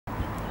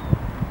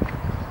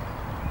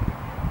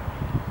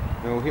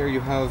Now here you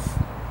have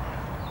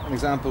an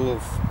example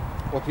of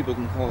what people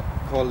can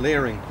call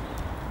layering.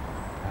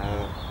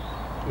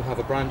 You have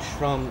a branch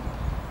from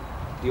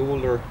the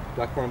older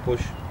blackcurrant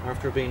bush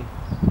after being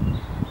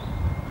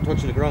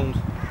touching the ground,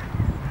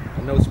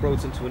 and now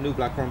sprouts into a new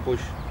blackcurrant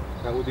bush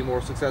that would be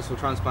more successful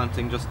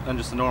transplanting than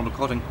just a normal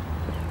cutting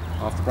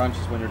off the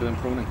branches when you're doing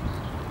pruning.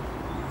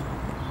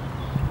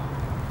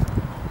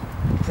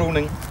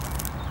 Pruning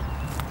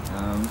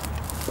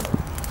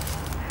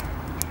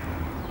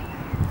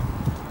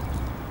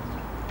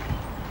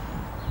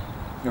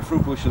your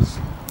fruit bushes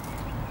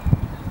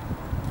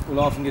will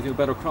often give you a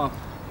better crop.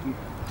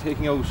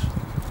 Taking out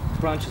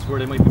branches where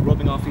they might be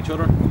rubbing off each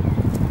other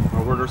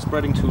or where they're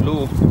spreading too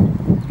low.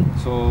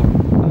 So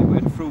any way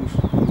the fruit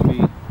would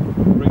be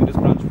bringing this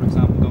branch, for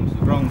example, down to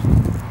the ground.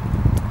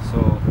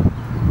 So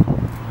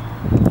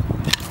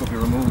it could be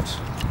removed,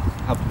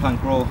 have the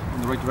plant grow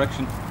in the right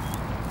direction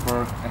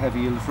for a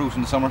heavy yield of fruit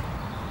in the summer.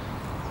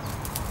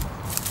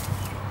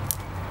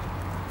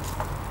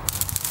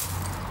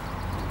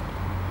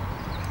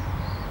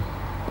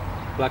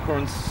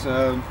 Blackcurrants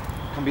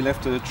can be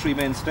left to 3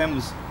 main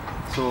stems,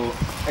 so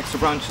extra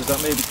branches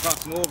that may be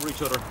crossing over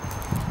each other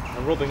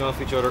and rubbing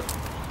off each other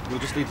will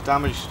just lead to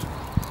damaged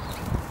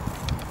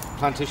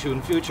plant tissue in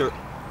the future.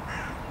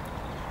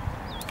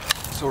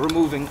 So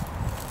removing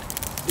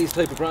these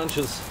type of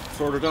branches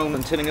further down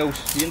and thinning out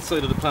the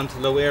inside of the plant to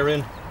allow air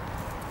in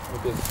will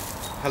give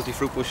healthy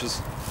fruit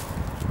bushes.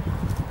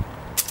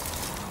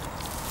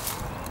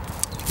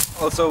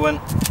 Also, when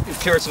you've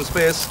cleared some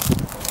space,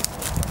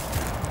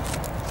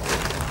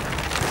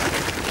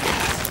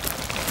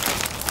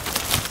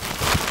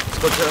 it's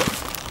good to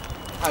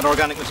add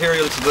organic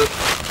material to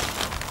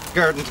the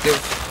garden to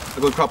give a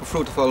good crop of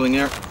fruit the following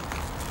year.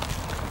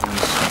 And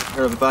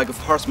here I have a bag of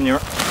horse manure.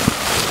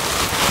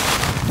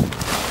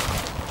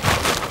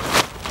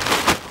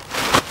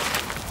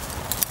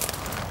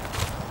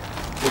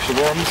 Bush of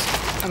worms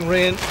and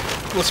rain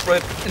will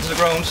spread into the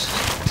ground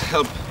to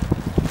help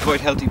provide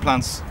healthy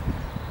plants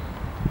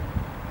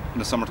in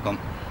the summer to come.